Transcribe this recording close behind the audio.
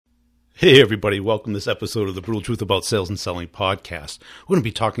Hey everybody, welcome to this episode of the Brutal Truth About Sales and Selling podcast. We're going to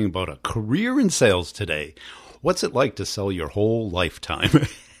be talking about a career in sales today. What's it like to sell your whole lifetime?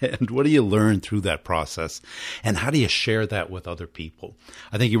 And what do you learn through that process? And how do you share that with other people?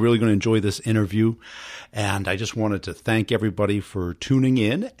 I think you're really going to enjoy this interview. And I just wanted to thank everybody for tuning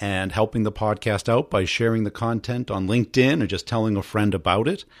in and helping the podcast out by sharing the content on LinkedIn or just telling a friend about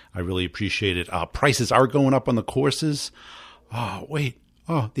it. I really appreciate it. Prices are going up on the courses.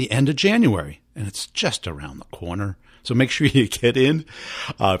 The end of January, and it's just around the corner. So make sure you get in.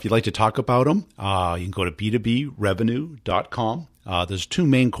 If you'd like to talk about them, you can go to b2brevenue.com. There's two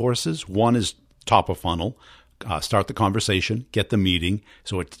main courses. One is top of funnel, start the conversation, get the meeting.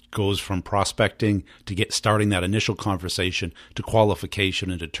 So it goes from prospecting to starting that initial conversation to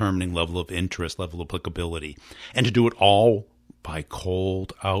qualification and determining level of interest, level of applicability, and to do it all by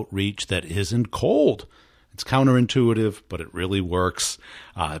cold outreach that isn't cold. It's counterintuitive, but it really works.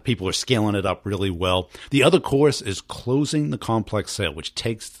 People are scaling it up really well. The other course is Closing the Complex Sale, which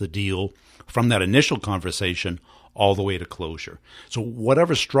takes the deal from that initial conversation all the way to closure. So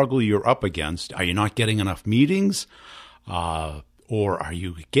whatever struggle you're up against, are you not getting enough meetings? Or are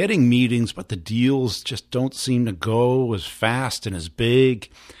you getting meetings, but the deals just don't seem to go as fast and as big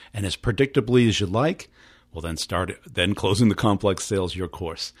and as predictably as you'd like? Well, then Closing the Complex Sales, your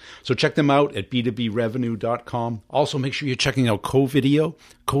course. So check them out at b2brevenue.com. Also, make sure you're checking out Co-Video.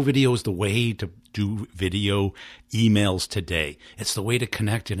 Co-Video is the way to do video emails today. It's the way to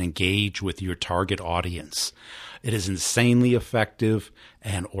connect and engage with your target audience. It is insanely effective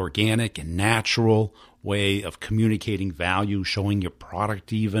and organic and natural way of communicating value, showing your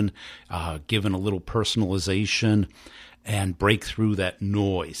product even, giving a little personalization, and break through that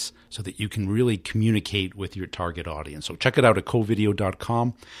noise so that you can really communicate with your target audience. So check it out at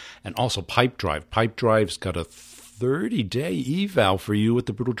covideo.com. And also Pipedrive. Pipedrive's got a 30-day eval for you with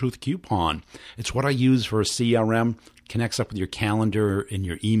the Brutal Truth coupon. It's what I use for a CRM. Connects up with your calendar in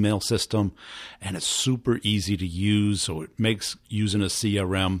your email system, and it's super easy to use, so it makes using a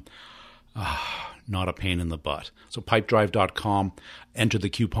CRM not a pain in the butt. So pipedrive.com, enter the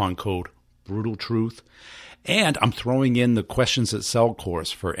coupon code BrutalTruth. And I'm throwing in the Questions That Sell course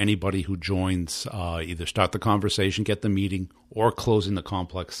for anybody who joins either Start the Conversation, Get the Meeting, or Closing the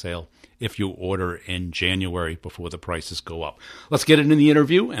Complex Sale if you order in January before the prices go up. Let's get into the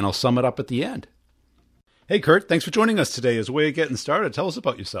interview, and I'll sum it up at the end. Hey, Kurt, thanks for joining us today as a way of getting started. Tell us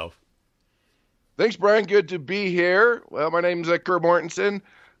about yourself. Thanks, Brian. Good to be here. Well, my name's Kurt Mortensen.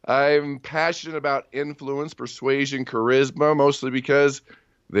 I'm passionate about influence, persuasion, charisma, mostly because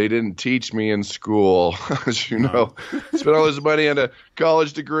they didn't teach me in school. As you know, spend all this money on a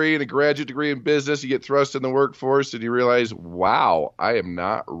college degree and a graduate degree in business. You get thrust in the workforce and you realize, wow, I am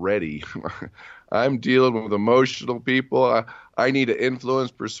not ready. I'm dealing with emotional people. I need to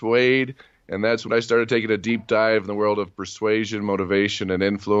influence, persuade. And that's when I started taking a deep dive in the world of persuasion, motivation, and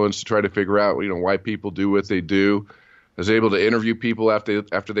influence to try to figure out, why people do what they do. I was able to interview people after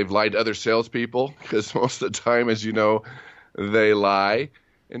they've lied to other salespeople, because most of the time, as you know, they lie.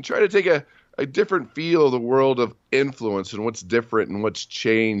 And try to take a different feel of the world of influence and what's different and what's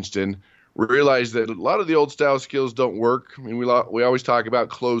changed, and realize that a lot of the old style skills don't work. I mean, we always talk about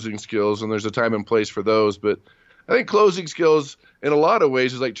closing skills, and there's a time and place for those. But I think closing skills in a lot of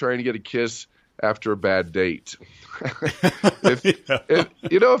ways is like trying to get a kiss after a bad date.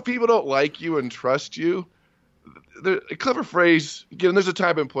 If people don't like you and trust you, a clever phrase, again, there's a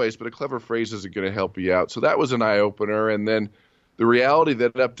time and place, but a clever phrase isn't going to help you out. So that was an eye-opener. And then the reality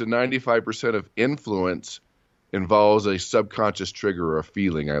that up to 95% of influence involves a subconscious trigger or a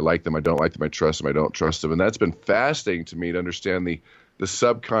feeling. I like them, I don't like them, I trust them, I don't trust them. And that's been fascinating to me to understand the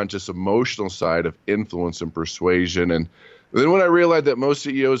subconscious emotional side of influence and persuasion. And then when I realized that most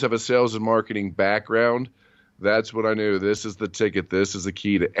CEOs have a sales and marketing background, that's when I knew this is the ticket, this is the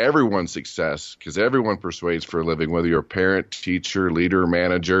key to everyone's success, because everyone persuades for a living, whether you're a parent, teacher, leader,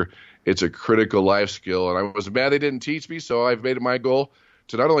 manager. It's a critical life skill, and I was mad they didn't teach me, so I've made it my goal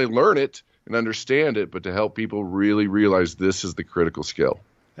to not only learn it and understand it, but to help people really realize this is the critical skill.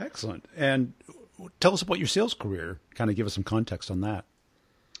 Excellent. And tell us about your sales career. Kind of give us some context on that.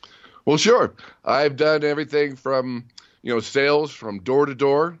 Well, sure. I've done everything from, sales from door to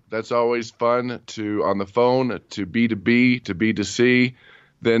door. That's always fun, to on the phone, to B2B, to B2C.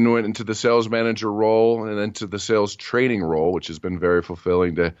 Then went into the sales manager role and then to the sales training role, which has been very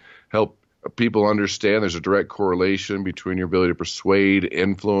fulfilling to help people understand there's a direct correlation between your ability to persuade,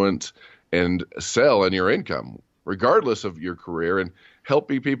 influence, and sell and your income, regardless of your career, and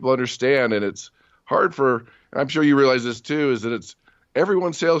helping people understand. And it's hard I'm sure you realize this too, is that it's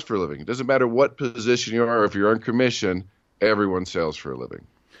everyone sells for a living. It doesn't matter what position you are, if you're on commission, everyone sells for a living.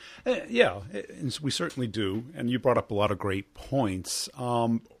 Yeah, and we certainly do. And you brought up a lot of great points.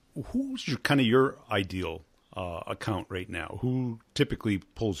 Who's your ideal account right now? Who typically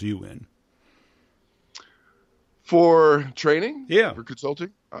pulls you in? For training? Yeah. For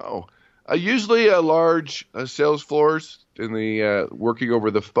consulting? Oh, usually a large sales floors in the working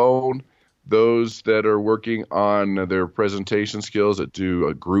over the phone. Those that are working on their presentation skills, that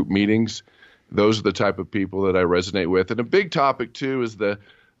do group meetings. Those are the type of people that I resonate with. And a big topic, too, is the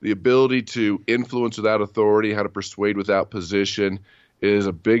ability to influence without authority, how to persuade without position is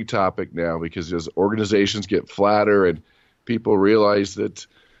a big topic now, because as organizations get flatter and people realize that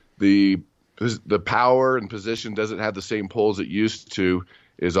the power and position doesn't have the same pull as it used to,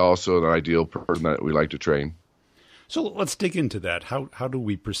 is also an ideal person that we like to train. So let's dig into that. How do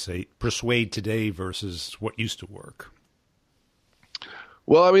we persuade today versus what used to work?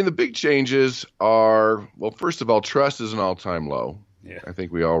 Well, I mean, the big changes are, well, first of all, trust is an all-time low. Yeah. I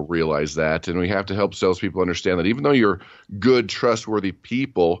think we all realize that, and we have to help salespeople understand that even though you're good, trustworthy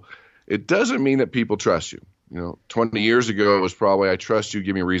people, it doesn't mean that people trust you. 20 years ago, it was probably, I trust you,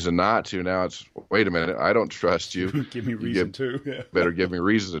 give me a reason not to. Now it's, wait a minute, I don't trust you. Give me reason to. Yeah. Better give me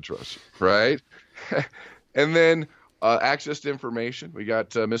reason to trust you, right? And then access to information. We got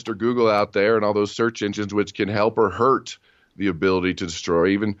Mr. Google out there and all those search engines, which can help or hurt the ability to destroy.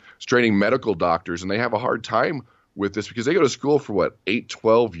 Even training medical doctors, and they have a hard time with this because they go to school for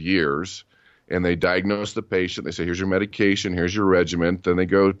 12 years, and they diagnose the patient. They say, here's your medication, here's your regimen. Then they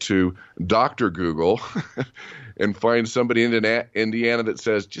go to Dr. Google and find somebody in Indiana that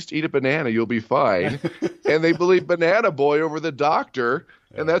says, just eat a banana, you'll be fine. And they believe Banana Boy over the doctor,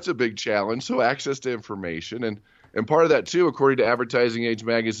 and that's a big challenge. So access to information. And part of that, too, according to Advertising Age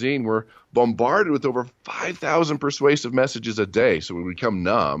magazine, we're bombarded with over 5,000 persuasive messages a day. So we become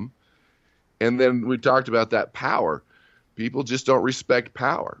numb. And then we talked about that power. People just don't respect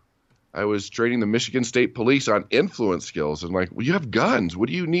power. I was training the Michigan State Police on influence skills. And well, you have guns. What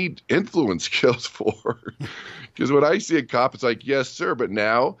do you need influence skills for? Because when I see a cop, it's like, yes, sir. But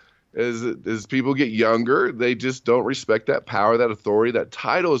now, as people get younger, they just don't respect that power, that authority, that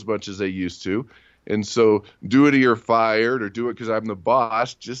title as much as they used to. And so do it or you're fired, or do it because I'm the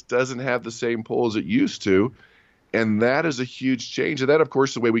boss, just doesn't have the same pull as it used to. And that is a huge change. And that, of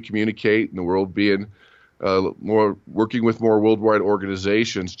course, the way we communicate in the world, being more working with more worldwide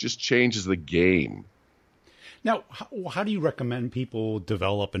organizations, just changes the game. Now, how do you recommend people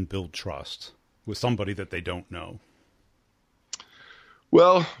develop and build trust with somebody that they don't know?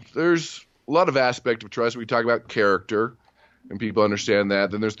 Well, there's a lot of aspect of trust. We talk about character, and people understand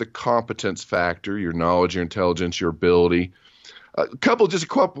that. Then there's the competence factor, your knowledge, your intelligence, your ability. A couple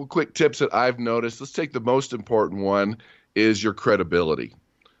quick tips that I've noticed. Let's take the most important one, is your credibility.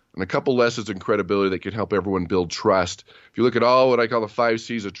 And a couple lessons in credibility that can help everyone build trust. If you look at all what I call the 5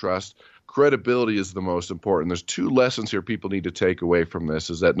 C's of trust, credibility is the most important. There's 2 lessons here people need to take away from this,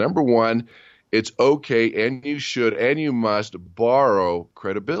 is that number 1, it's okay, and you should, and you must borrow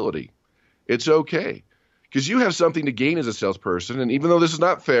credibility. It's okay. Because you have something to gain as a salesperson, and even though this is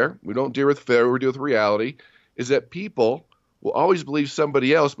not fair, we don't deal with fair, we deal with reality, is that people will always believe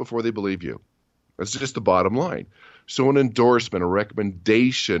somebody else before they believe you. That's just the bottom line. So an endorsement, a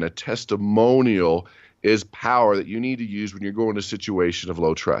recommendation, a testimonial is power that you need to use when you're going to a situation of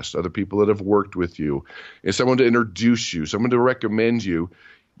low trust. Other people that have worked with you, and someone to introduce you, someone to recommend you,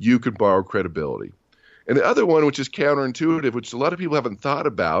 you could borrow credibility. And the other one, which is counterintuitive, which a lot of people haven't thought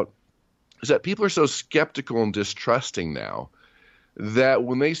about, is that people are so skeptical and distrusting now that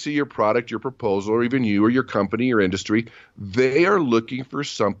when they see your product, your proposal, or even you or your company, your industry, they are looking for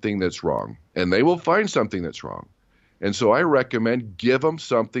something that's wrong, and they will find something that's wrong. And so I recommend give them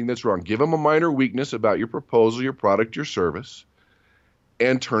something that's wrong. Give them a minor weakness about your proposal, your product, your service,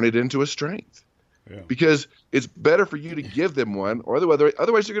 and turn it into a strength. Yeah. Because it's better for you to give them one, or otherwise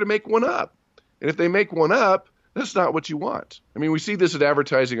they're going to make one up. And if they make one up, that's not what you want. I mean, we see this in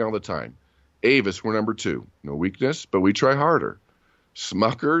advertising all the time. Avis, we're number 2. No weakness, but we try harder.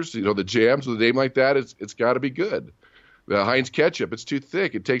 Smuckers, the jams with a name like that, it's got to be good. The Heinz ketchup, it's too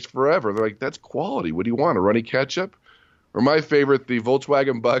thick. It takes forever. They're like, that's quality. What do you want, a runny ketchup? Or my favorite, the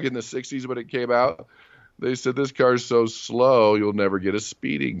Volkswagen Bug in the 60s when it came out. They said, this car's so slow, you'll never get a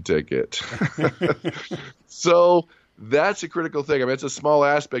speeding ticket. So that's a critical thing. I mean, it's a small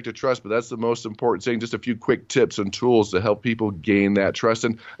aspect of trust, but that's the most important thing. Just a few quick tips and tools to help people gain that trust.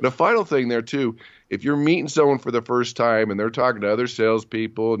 And a final thing there, too, if you're meeting someone for the first time and they're talking to other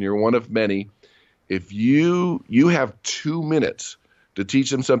salespeople and you're one of many, if you have 2 minutes to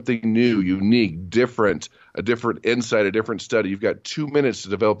teach them something new, unique, different, a different insight, a different study, you've got 2 minutes to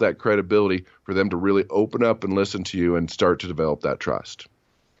develop that credibility for them to really open up and listen to you and start to develop that trust.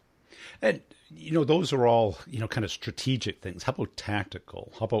 And, those are all, kind of strategic things. How about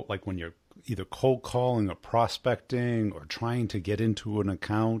tactical? How about like when you're either cold calling or prospecting or trying to get into an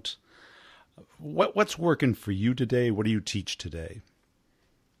account? What's working for you today? What do you teach today?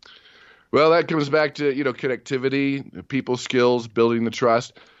 Well, that comes back to, connectivity, people skills, building the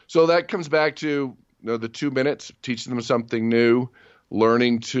trust. So that comes back to, the 2 minutes, teaching them something new,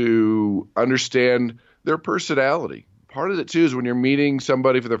 learning to understand their personality. Part of it, too, is when you're meeting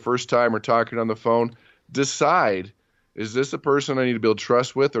somebody for the first time or talking on the phone, decide, is this a person I need to build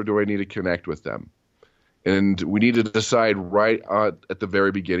trust with, or do I need to connect with them? And we need to decide right at the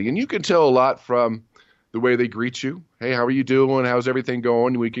very beginning. And you can tell a lot from the way they greet you. Hey, how are you doing? How's everything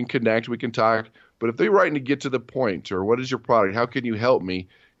going? We can connect. We can talk. But if they're writing to get to the point, or what is your product? How can you help me?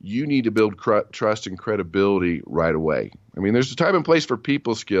 You need to build trust and credibility right away. I mean, there's a time and place for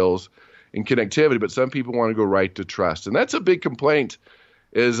people skills and connectivity, but some people want to go right to trust. And that's a big complaint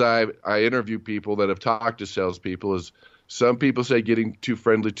as I interview people that have talked to salespeople, is some people say getting too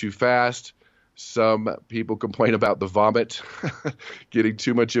friendly too fast. Some people complain about the vomit, getting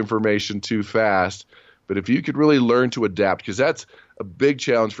too much information too fast. But if you could really learn to adapt, because that's a big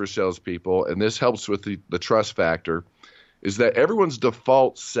challenge for salespeople, and this helps with the trust factor, is that everyone's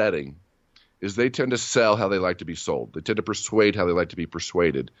default setting is they tend to sell how they like to be sold. They tend to persuade how they like to be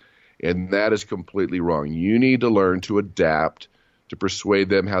persuaded. And that is completely wrong. You need to learn to adapt, to persuade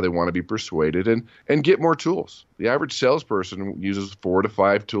them how they want to be persuaded, and get more tools. The average salesperson uses 4 to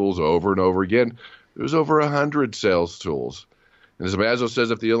 5 tools over and over again. There's over 100 sales tools. And as Maslow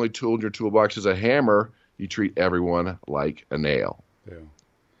says, if the only tool in your toolbox is a hammer, you treat everyone like a nail. Yeah.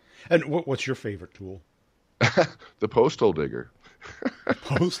 And what's your favorite tool? The postal digger.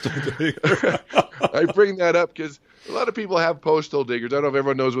 Postal digger. I bring that up because a lot of people have postal diggers. I don't know if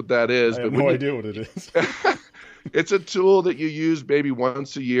everyone knows what that is. I have no idea what it is. It's a tool that you use maybe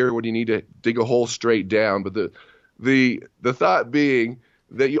once a year when you need to dig a hole straight down. But the thought being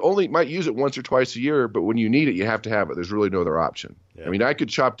that you only might use it once or twice a year, but when you need it, you have to have it. There's really no other option. Yeah. I mean, I could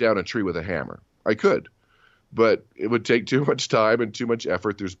chop down a tree with a hammer. I could. But it would take too much time and too much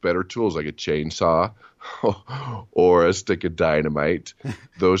effort. There's better tools like a chainsaw or a stick of dynamite.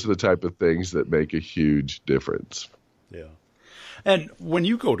 Those are the type of things that make a huge difference. Yeah. And when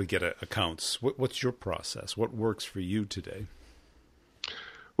you go to get accounts, what's your process? What works for you today?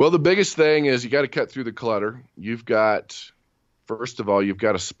 Well, the biggest thing is you got to cut through the clutter. First of all, you've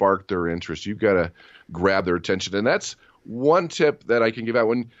got to spark their interest. You've got to grab their attention. And that's one tip that I can give out.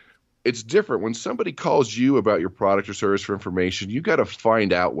 When it's different. When somebody calls you about your product or service for information, you got to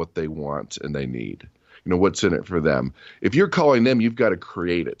find out what they want and they need. What's in it for them. If you're calling them, you've got to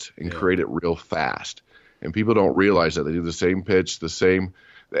create it and create it real fast. And people don't realize that. They do the same pitch,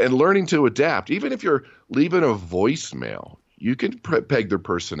 and learning to adapt. Even if you're leaving a voicemail, you can peg their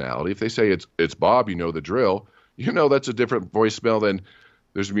personality. If they say it's Bob, you know the drill. That's a different voicemail than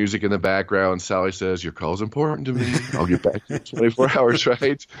there's music in the background. Sally says, your call's important to me. I'll get back to you in 24 hours,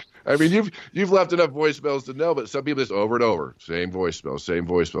 right? I mean, you've left enough voicemails to know, but some people just over and over, same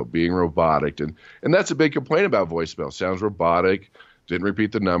voicemail, being robotic. And that's a big complaint about voicemail. Sounds robotic, didn't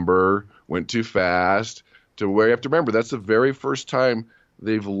repeat the number, went too fast. To where you have to remember, that's the very first time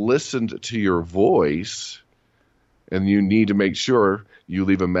they've listened to your voice, and you need to make sure you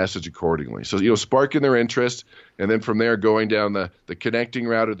leave a message accordingly. So, sparking their interest, and then from there going down the connecting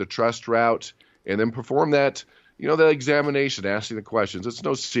route or the trust route, and then perform that, that examination, asking the questions. It's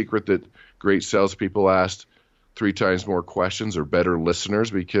no secret that great salespeople ask 3 times more questions or better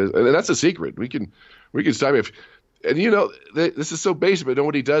listeners, and that's a secret. We can stop it. This is so basic, but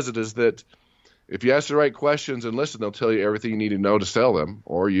nobody does it, is that if you ask the right questions and listen, they'll tell you everything you need to know to sell them,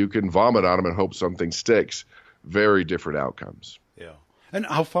 or you can vomit on them and hope something sticks. Very different outcomes. Yeah. And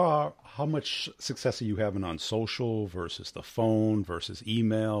how much success are you having on social versus the phone versus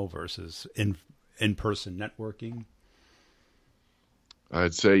email versus in-person networking?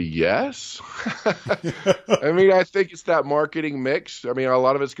 I'd say yes. I mean, I think it's that marketing mix. I mean, a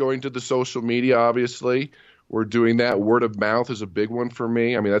lot of it's going to the social media, obviously. We're doing that. Word of mouth is a big one for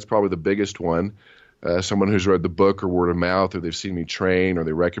me. I mean, that's probably the biggest one. Someone who's read the book or word of mouth, or they've seen me train, or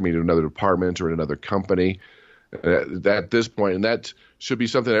they recommend me to another department or another company. At this point, and that should be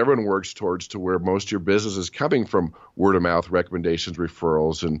something everyone works towards, to where most of your business is coming from word of mouth, recommendations,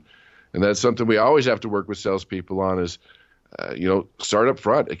 referrals, and that's something we always have to work with salespeople on. Is start up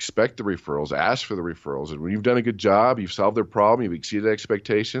front, expect the referrals, ask for the referrals, and when you've done a good job, you've solved their problem, you've exceeded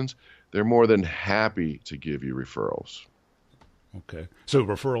expectations, they're more than happy to give you referrals. Okay, so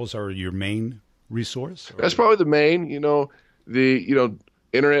referrals are your main resource? That's probably the main.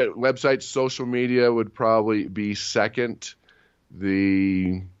 Internet, websites, social media would probably be second.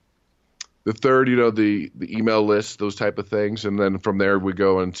 The The third, the email list, those type of things. And then from there, we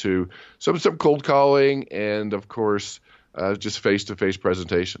go into some cold calling and, of course, just face-to-face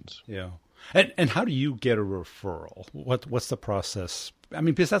presentations. Yeah. And how do you get a referral? What's the process? I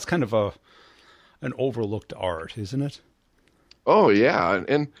mean, because that's kind of an overlooked art, isn't it? Oh, yeah.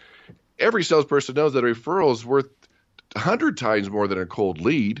 And every salesperson knows that a referral is worth 100 times more than a cold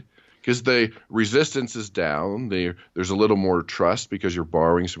lead, because the resistance is down. There's a little more trust because you're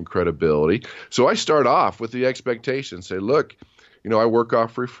borrowing some credibility. So I start off with the expectation, say, look, I work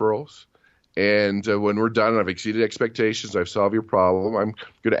off referrals. And when we're done and I've exceeded expectations, I've solved your problem, I'm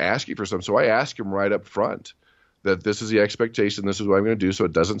going to ask you for something. So I ask them right up front that this is the expectation, this is what I'm going to do, so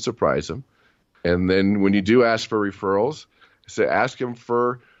it doesn't surprise them. And then when you do ask for referrals, say ask them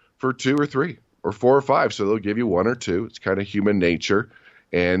for 2 or 3 or 4 or 5. So they'll give you 1 or 2. It's kind of human nature.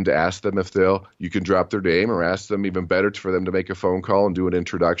 And ask them if you can drop their name, or ask them even better for them to make a phone call and do an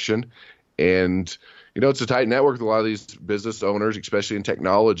introduction. And it's a tight network with a lot of these business owners, especially in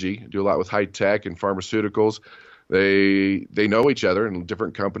technology, do a lot with high tech and pharmaceuticals. They know each other in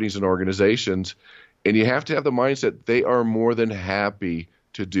different companies and organizations. And you have to have the mindset they are more than happy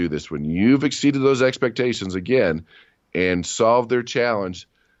to do this. When you've exceeded those expectations again and solved their challenge,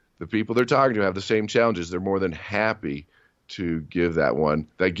 the people they're talking to have the same challenges. They're more than happy to give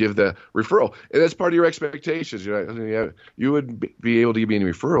give the referral. And that's part of your expectations. You would be able to give me any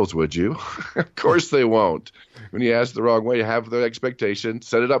referrals, would you? Of course they won't. When you ask the wrong way, you have the expectation,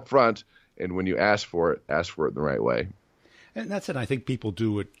 set it up front, and when you ask for it in the right way. And that's it. I think people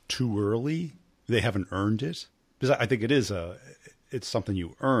do it too early. They haven't earned it. Because I think it's something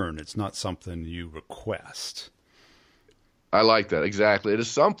you earn. It's not something you request. I like that. Exactly. It is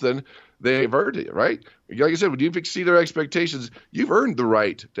something they've earned it, right? Like I said, when you've exceeded their expectations, you've earned the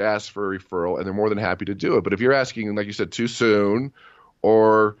right to ask for a referral, and they're more than happy to do it. But if you're asking, like you said, too soon,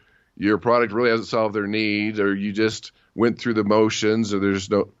 or your product really hasn't solved their needs, or you just went through the motions, or you're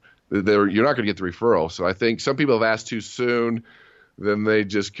not going to get the referral. So I think some people have asked too soon, then they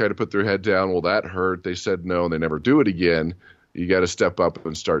just kind of put their head down. Well, that hurt. They said no, and they never do it again. You got to step up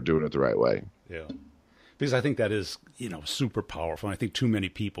and start doing it the right way. Yeah. Because I think that is, super powerful. And I think too many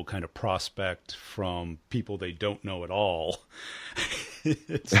people kind of prospect from people they don't know at all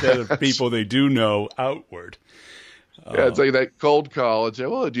instead of people they do know outward. Yeah, it's like that cold call and say,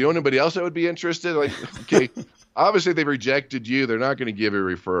 well, do you know anybody else that would be interested? Like, okay, obviously they've rejected you. They're not going to give you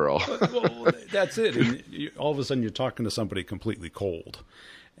a referral. Well, that's it. And all of a sudden you're talking to somebody completely cold.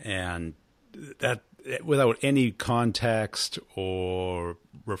 And that, without any context or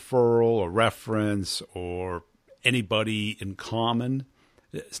referral or reference or anybody in common,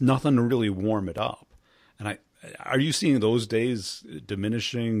 it's nothing to really warm it up. And are you seeing those days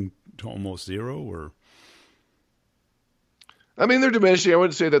diminishing to almost zero, or? I mean, they're diminishing. I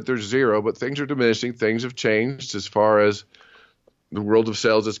wouldn't say that they're zero, but things are diminishing. Things have changed as far as the world of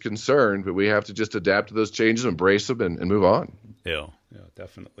sales is concerned, but we have to just adapt to those changes, embrace them, and move on. Yeah,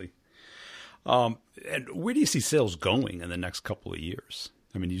 definitely. And where do you see sales going in the next couple of years?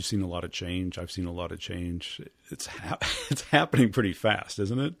 I mean, you've seen a lot of change. I've seen a lot of change. It's happening pretty fast,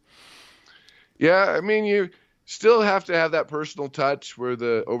 isn't it? Yeah, I mean, you still have to have that personal touch where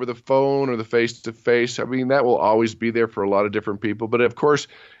over the phone or the face-to-face. I mean, that will always be there for a lot of different people. But, of course,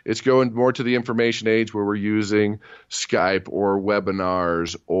 it's going more to the information age where we're using Skype or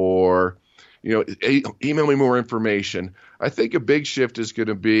webinars or, email me more information. I think a big shift is going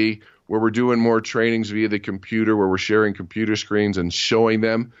to be where we're doing more trainings via the computer, where we're sharing computer screens and showing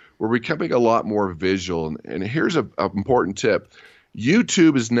them. We're becoming a lot more visual. And here's an important tip.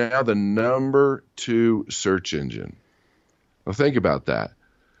 YouTube is now the number 2 search engine. Now think about that.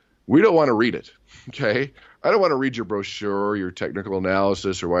 We don't want to read it, okay? I don't want to read your brochure, your technical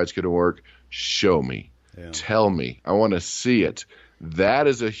analysis, or why it's going to work. Show me. Yeah. Tell me. I want to see it. That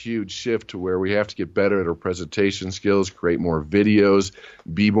is a huge shift to where we have to get better at our presentation skills, create more videos,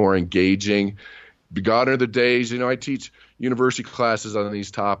 be more engaging. Gone are the days, I teach university classes on these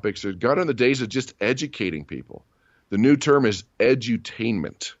topics. Gone are the days of just educating people. The new term is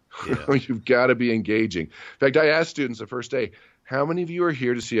edutainment. Yeah. You've got to be engaging. In fact, I asked students the first day, how many of you are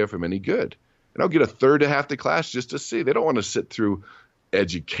here to see if I'm any good? And I'll get a third to half the class just to see. They don't want to sit through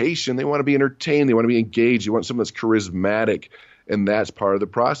education. They want to be entertained. They want to be engaged. You want someone that's charismatic. And that's part of the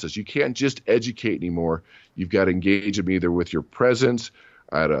process. You can't just educate anymore. You've got to engage them either with your presence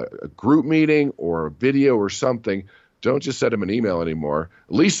at a group meeting or a video or something. Don't just send them an email anymore.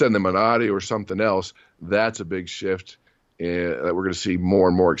 At least send them an audio or something else. That's a big shift that we're going to see more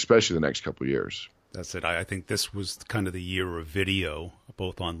and more, especially in the next couple of years. That's it. I think this was kind of the year of video,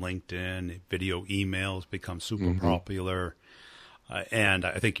 both on LinkedIn. Video emails become super popular. And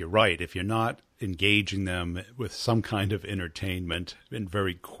I think you're right. If you're not engaging them with some kind of entertainment and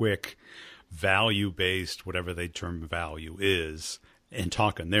very quick, value-based, whatever they term value is, and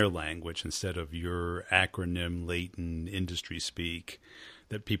talk in their language instead of your acronym latent industry speak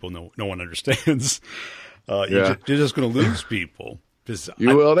that no one understands, you're just going to lose people.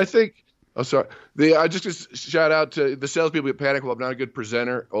 You will, and I think. Oh, sorry. I just shout out to the salespeople at Panic. Well, I'm not a good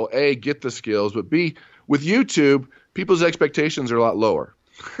presenter. Well, A, get the skills, but B, with YouTube, people's expectations are a lot lower.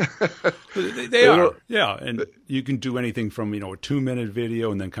 They are, yeah. And you can do anything from a 2-minute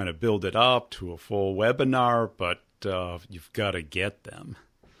video and then kind of build it up to a full webinar, but you've got to get them.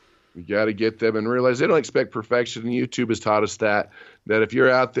 You got to get them and realize they don't expect perfection. And YouTube has taught us that if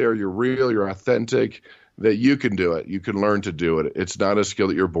you're out there, you're real, you're authentic, that you can do it. You can learn to do it. It's not a skill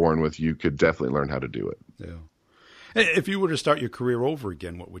that you're born with. You could definitely learn how to do it. Yeah. If you were to start your career over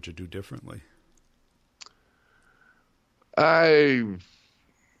again, what would you do differently? I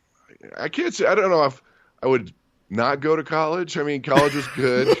can't say. I don't know if I would not go to college. I mean, college was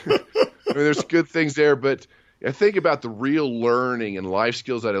good. There's good things there, but I think about the real learning and life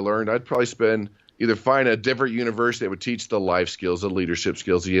skills that I learned. I'd probably either find a different university that would teach the life skills, the leadership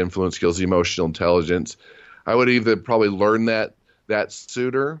skills, the influence skills, the emotional intelligence. I would either probably learn that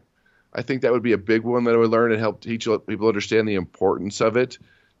sooner. I think that would be a big one that I would learn and help teach people understand the importance of it.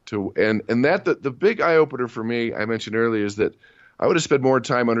 The big eye opener for me, I mentioned earlier, is that I would have spent more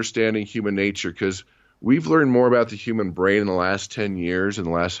time understanding human nature, because we've learned more about the human brain in the last 10 years and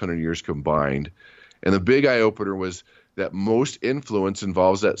the last 100 years combined. And the big eye opener was that most influence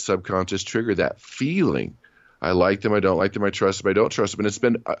involves that subconscious trigger, that feeling. I like them, I don't like them, I trust them, I don't trust them.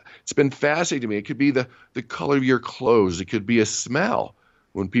 And it's been fascinating to me. It could be the color of your clothes. It could be a smell.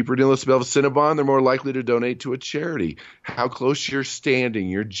 When people are dealing with the smell of Cinnabon, they're more likely to donate to a charity. How close you're standing,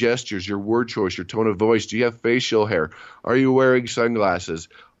 your gestures, your word choice, your tone of voice. Do you have facial hair? Are you wearing sunglasses?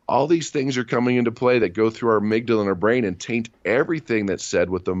 All these things are coming into play that go through our amygdala and our brain and taint everything that's said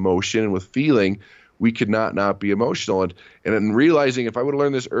with emotion and with feeling. We could not be emotional. And in realizing, if I would have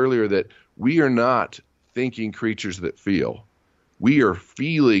learned this earlier, that we are not thinking creatures that feel. We are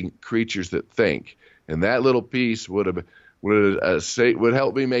feeling creatures that think. And that little piece would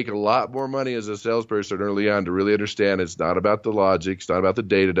help me make a lot more money as a salesperson early on, to really understand it's not about the logic, it's not about the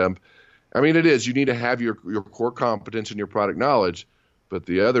data dump. I mean, it is. You need to have your core competence and your product knowledge, but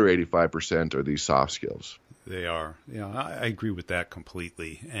the other 85% are these soft skills. They are. Yeah, I agree with that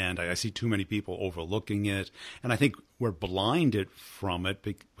completely. And I see too many people overlooking it. And I think we're blinded from it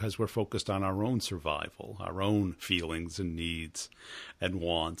because we're focused on our own survival, our own feelings and needs and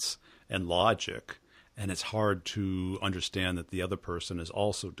wants and logic. And it's hard to understand that the other person is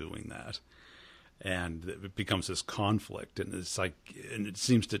also doing that. And it becomes this conflict. And it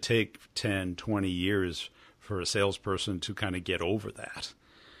seems to take 10, 20 years for a salesperson to kind of get over that.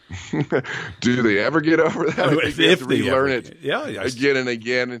 Do they ever get over that? If they have to relearn it yes. again and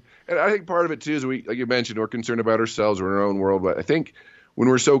again. And I think part of it, too, is like you mentioned, we're concerned about ourselves, we're in our own world. But I think when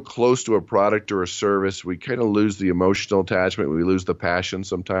we're so close to a product or a service, we kind of lose the emotional attachment. We lose the passion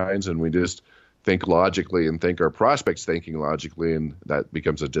sometimes, and we just think logically and think our prospects thinking logically, and that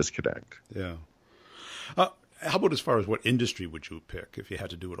becomes a disconnect. Yeah. How about as far as what industry would you pick if you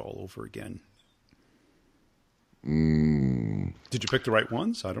had to do it all over again? Did you pick the right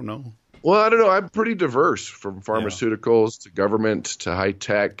ones? I don't know. Well, I don't know. I'm pretty diverse, from pharmaceuticals to government to high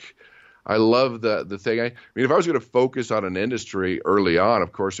tech. I love the thing. I mean, if I was going to focus on an industry early on,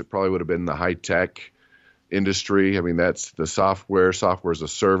 of course, it probably would have been the high tech industry. I mean, that's the software as a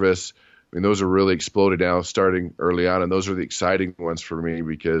service. I mean, those are really exploded now starting early on, and those are the exciting ones for me,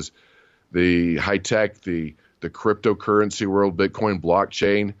 because the high tech, the cryptocurrency world, Bitcoin,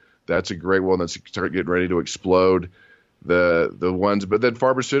 blockchain, that's a great one that's getting ready to explode. The ones, but then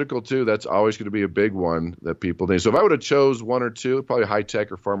pharmaceutical too, that's always going to be a big one that people need. So if I would have chose one or two, probably high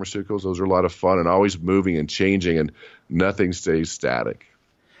tech or pharmaceuticals, those are a lot of fun and always moving and changing, and nothing stays static.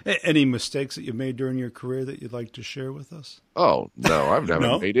 Any mistakes that you made during your career that you'd like to share with us? Oh, no, I've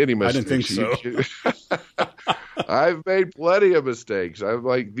never made any mistakes. I didn't think so. I've made plenty of mistakes. I'm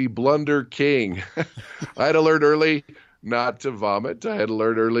like the blunder king. I had to learn early not to vomit. I had to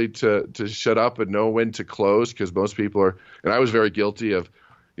learn early to shut up and know when to close, because most people are, and I was very guilty of,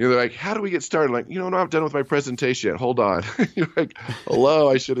 they're like, how do we get started? Like, no, I'm not done with my presentation yet. Hold on. You're like, hello,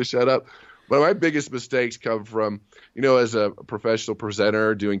 I should have shut up. But my biggest mistakes come from, as a professional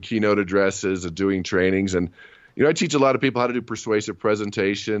presenter, doing keynote addresses and doing trainings. And, I teach a lot of people how to do persuasive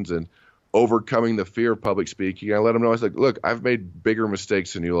presentations and overcoming the fear of public speaking. I let them know, I was like, look, I've made bigger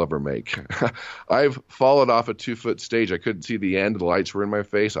mistakes than you'll ever make. I've fallen off a 2-foot stage. I couldn't see the end. The lights were in my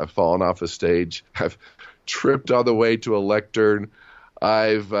face. I've fallen off a stage. I've tripped on the way to a lectern.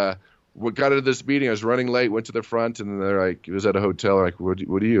 I've got into this meeting. I was running late, went to the front, and they're like, it was at a hotel. They're like,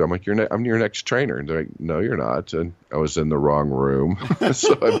 what are you? I'm like, I'm your next trainer. And they're like, no, you're not. And I was in the wrong room.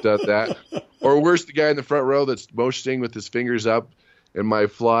 So I've done that. Or worse, the guy in the front row that's motioning with his fingers up, and my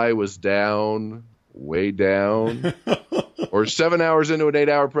fly was down, way down. Or 7 hours into an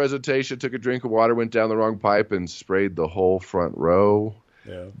 8-hour presentation, took a drink of water, went down the wrong pipe, and sprayed the whole front row.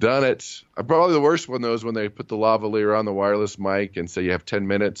 Yeah. Done it. Probably the worst one, though, is when they put the lavalier on the wireless mic and say you have 10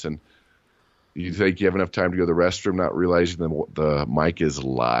 minutes, and you think you have enough time to go to the restroom, not realizing the mic is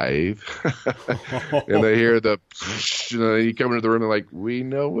live. And they hear the, you come into the room and like, we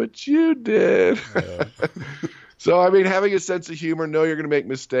know what you did. Yeah. So, I mean, having a sense of humor, know you're going to make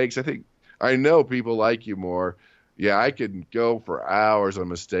mistakes. I know people like you more. Yeah, I could go for hours on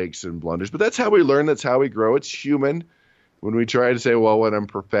mistakes and blunders, but that's how we learn. That's how we grow. It's human. When we try to say, well, when I'm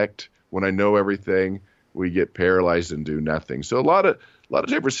perfect, when I know everything, we get paralyzed and do nothing. So a lot of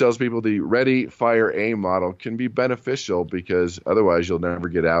times for salespeople, the ready, fire, aim model can be beneficial because otherwise you'll never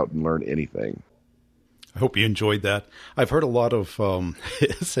get out and learn anything. I hope you enjoyed that. I've heard a lot of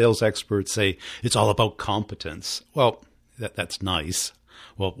sales experts say it's all about competence. Well, that's nice.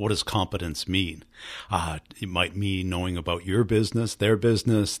 Well, what does competence mean? It might mean knowing about your business, their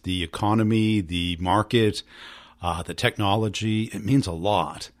business, the economy, the market, the technology. It means a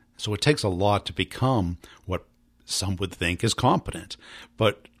lot. So it takes a lot to become what some would think is competent.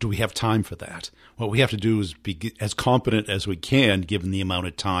 But do we have time for that? What we have to do is be as competent as we can, given the amount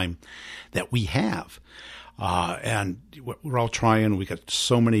of time that we have. And we're all trying. We got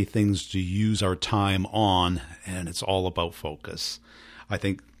so many things to use our time on, and it's all about focus. I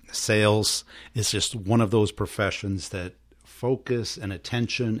think sales is just one of those professions that focus and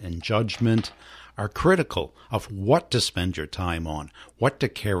attention and judgment are critical of what to spend your time on, what to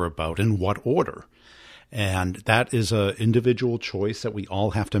care about, in what order. And that is an individual choice that we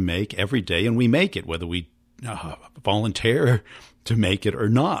all have to make every day, and we make it, whether we volunteer to make it or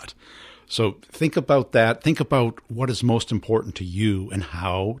not. So think about that. Think about what is most important to you and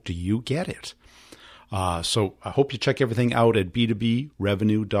how do you get it. So I hope you check everything out at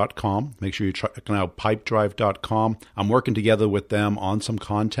b2brevenue.com. Make sure you're checking out pipedrive.com. I'm working together with them on some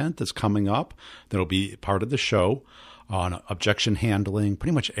content that's coming up that'll be part of the show on objection handling,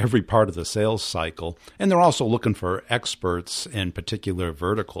 pretty much every part of the sales cycle. And they're also looking for experts in particular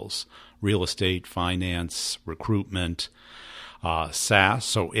verticals, real estate, finance, recruitment, SaaS.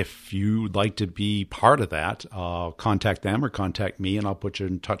 So if you'd like to be part of that, contact them or contact me, and I'll put you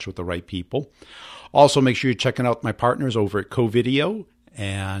in touch with the right people. Also, make sure you're checking out my partners over at CoVideo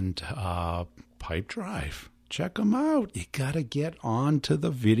and Pipedrive. Check them out. You got to get on to the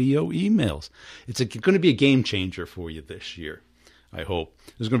video emails. It's going to be a game changer for you this year, I hope.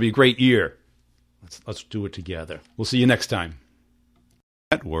 It's going to be a great year. Let's do it together. We'll see you next time.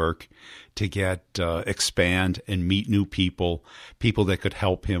 Network to get expand and meet new people that could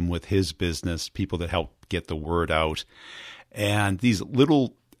help him with his business, people that help get the word out. And these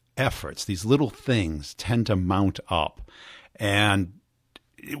little efforts, these little things tend to mount up, and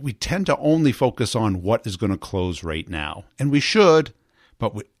we tend to only focus on what is going to close right now, and we should,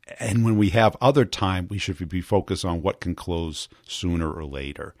 but when we have other time, we should be focused on what can close sooner or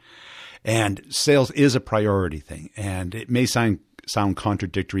later. And sales is a priority thing, and it may sound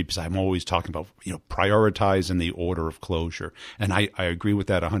contradictory because I'm always talking about, prioritize in the order of closure. And I agree with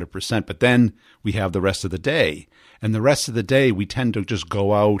that 100%. But then we have the rest of the day. And the rest of the day, we tend to just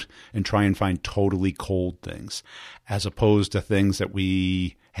go out and try and find totally cold things, as opposed to things that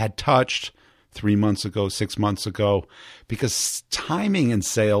we had touched 3 months ago, 6 months ago, because timing in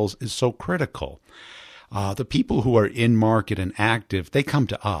sales is so critical. The people who are in market and active, they come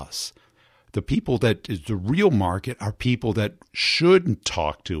to us. The people that is the real market are people that should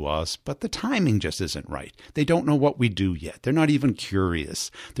talk to us, but the timing just isn't right. They don't know what we do yet. They're not even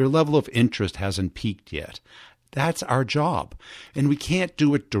curious. Their level of interest hasn't peaked yet. That's our job. And we can't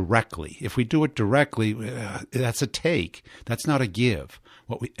do it directly. If we do it directly, that's a take. That's not a give.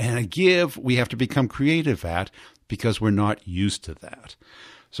 And a give, we have to become creative at, because we're not used to that.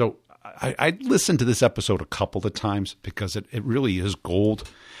 So I listened to this episode a couple of times because it really is gold.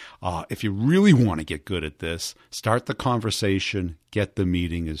 If you really want to get good at this, start the conversation, get the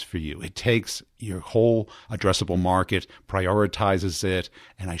meeting is for you. It takes your whole addressable market, prioritizes it,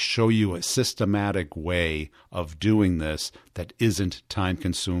 and I show you a systematic way of doing this that isn't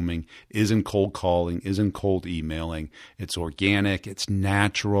time-consuming, isn't cold calling, isn't cold emailing. It's organic, it's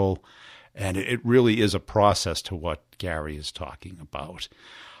natural, and it really is a process to what Gary is talking about.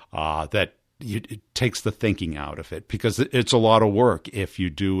 It takes the thinking out of it, because it's a lot of work if you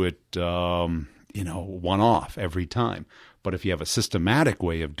do it one-off every time. But if you have a systematic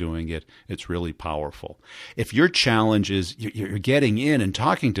way of doing it, it's really powerful. If your challenge is you're getting in and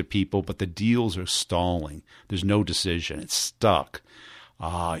talking to people, but the deals are stalling, there's no decision, it's stuck,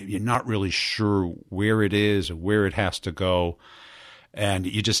 you're not really sure where it is or where it has to go, and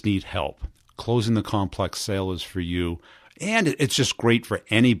you just need help. Closing the complex sale is for you, and it's just great for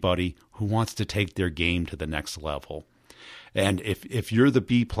anybody who wants to take their game to the next level. And if you're the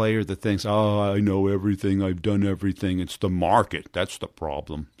B player that thinks, oh, I know everything, I've done everything, it's the market, that's the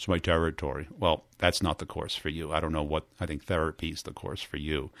problem, it's my territory. Well, that's not the course for you. I don't know I think therapy is the course for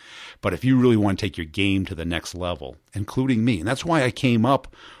you. But if you really want to take your game to the next level, including me, and that's why I came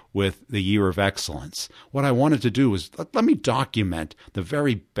up with the Year of Excellence. What I wanted to do was let me document the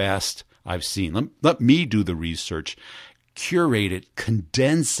very best I've seen. Let me do the research, curate it,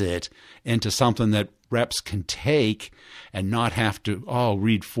 condense it into something that reps can take and not have to,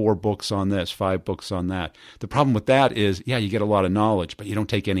 read 4 books on this, 5 books on that. The problem with that is, you get a lot of knowledge, but you don't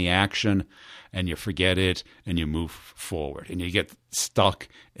take any action and you forget it and you move forward and you get stuck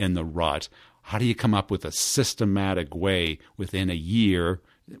in the rut. How do you come up with a systematic way within a year,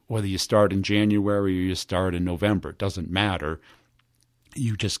 whether you start in January or you start in November? It doesn't matter.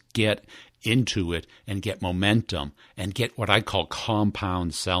 You just get into it and get momentum and get what I call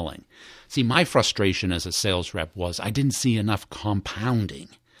compound selling. See, my frustration as a sales rep was I didn't see enough compounding.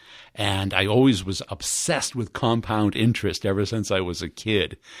 And I always was obsessed with compound interest ever since I was a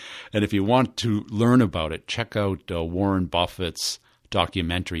kid. And if you want to learn about it, check out Warren Buffett's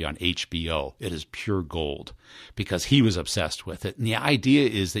documentary on HBO. It is pure gold because he was obsessed with it. And the idea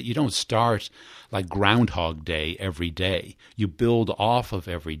is that you don't start like Groundhog Day every day. You build off of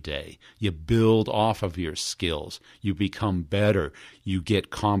every day. You build off of your skills. You become better. You get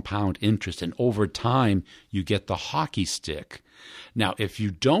compound interest. And over time, you get the hockey stick. Now, if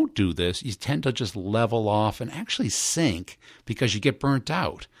you don't do this, you tend to just level off and actually sink because you get burnt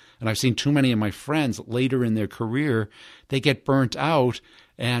out. And I've seen too many of my friends later in their career, they get burnt out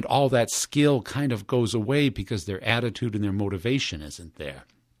and all that skill kind of goes away because their attitude and their motivation isn't there.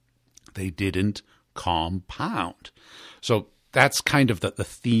 They didn't compound. So that's kind of the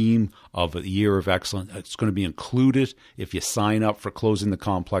theme of the Year of Excellence. It's going to be included if you sign up for Closing the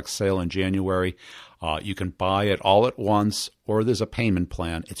Complex sale in January. You can buy it all at once, or there's a payment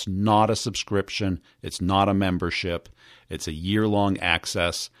plan. It's not a subscription. It's not a membership. It's a year-long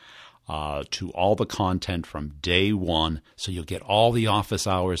access to all the content from day one. So you'll get all the office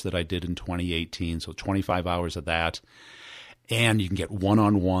hours that I did in 2018, so 25 hours of that. And you can get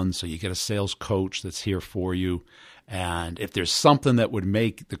one-on-one, so you get a sales coach that's here for you. And if there's something that would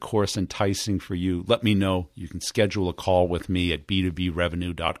make the course enticing for you, let me know. You can schedule a call with me at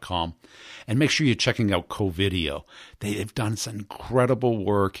b2brevenue.com. And make sure you're checking out CoVideo. They've done some incredible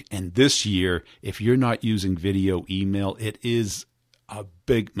work. And this year, if you're not using video email, it is a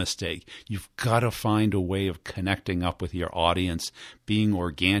big mistake. You've got to find a way of connecting up with your audience, being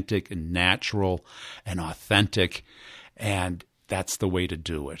organic and natural and authentic. And that's the way to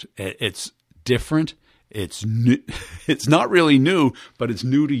do it. It's different. It's new. It's not really new, but it's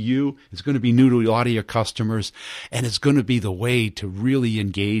new to you. It's going to be new to a lot of your customers, and it's going to be the way to really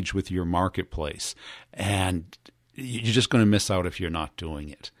engage with your marketplace. And you're just going to miss out if you're not doing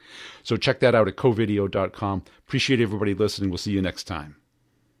it. So check that out at covideo.com. Appreciate everybody listening. We'll see you next time.